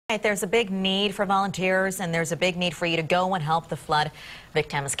There's a big need for volunteers, and there's a big need for you to go and help the flood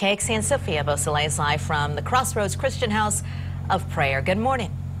victims. KXAN Sophia Beausoleil is live from the Crossroads Christian House of Prayer. Good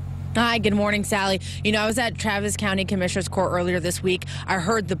morning. Hi, good morning, Sally. You know, I was at Travis County Commissioner's Court earlier this week. I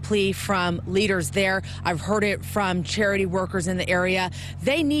heard the plea from leaders there. I've heard it from charity workers in the area.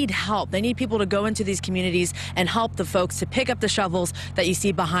 They need help. They need people to go into these communities and help the folks to pick up the shovels that you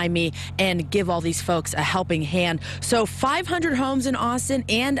see behind me and give all these folks a helping hand. So 500 homes in Austin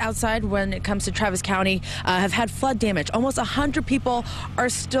and outside when it comes to Travis County have had flood damage. Almost 100 people are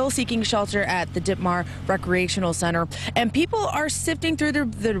still seeking shelter at the Ditmar Recreational Center. And people are sifting through the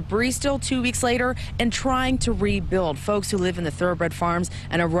debris still 2 weeks later and trying to rebuild. Folks who live in the Thoroughbred Farms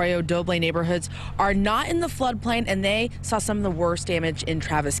and Arroyo Doble neighborhoods are not in the floodplain, and they saw some of the worst damage in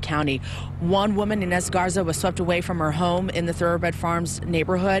Travis County. One woman, Inez Garza, was swept away from her home in the Thoroughbred Farms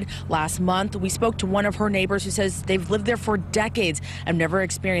neighborhood last month. We spoke to one of her neighbors who says they've lived there for decades and never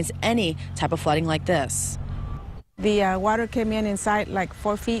experienced any type of flooding like this. The water came in inside like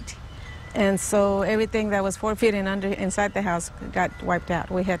 4 feet. And so everything that was 4 feet and under inside the house got wiped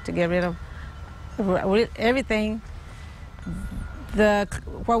out. We had to get rid of everything.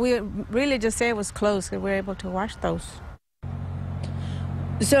 What we really just said was clothes. We were able to wash those.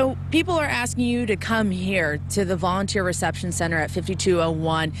 So people are asking you to come here to the Volunteer Reception Center at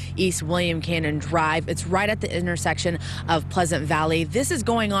 5201 East William Cannon Drive. It's right at the intersection of Pleasant Valley. This is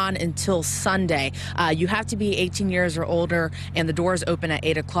going on until Sunday. You have to be 18 years or older, and the doors open at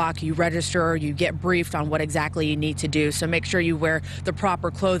 8 o'clock. You register, you get briefed on what exactly you need to do. So make sure you wear the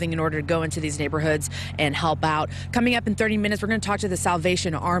proper clothing in order to go into these neighborhoods and help out. Coming up in 30 minutes, we're going to talk to the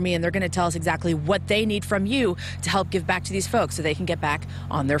Salvation Army, and they're going to tell us exactly what they need from you to help give back to these folks so they can get back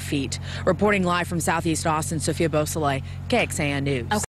on their feet. Reporting live from Southeast Austin, Sophia Beausoleil, KXAN News.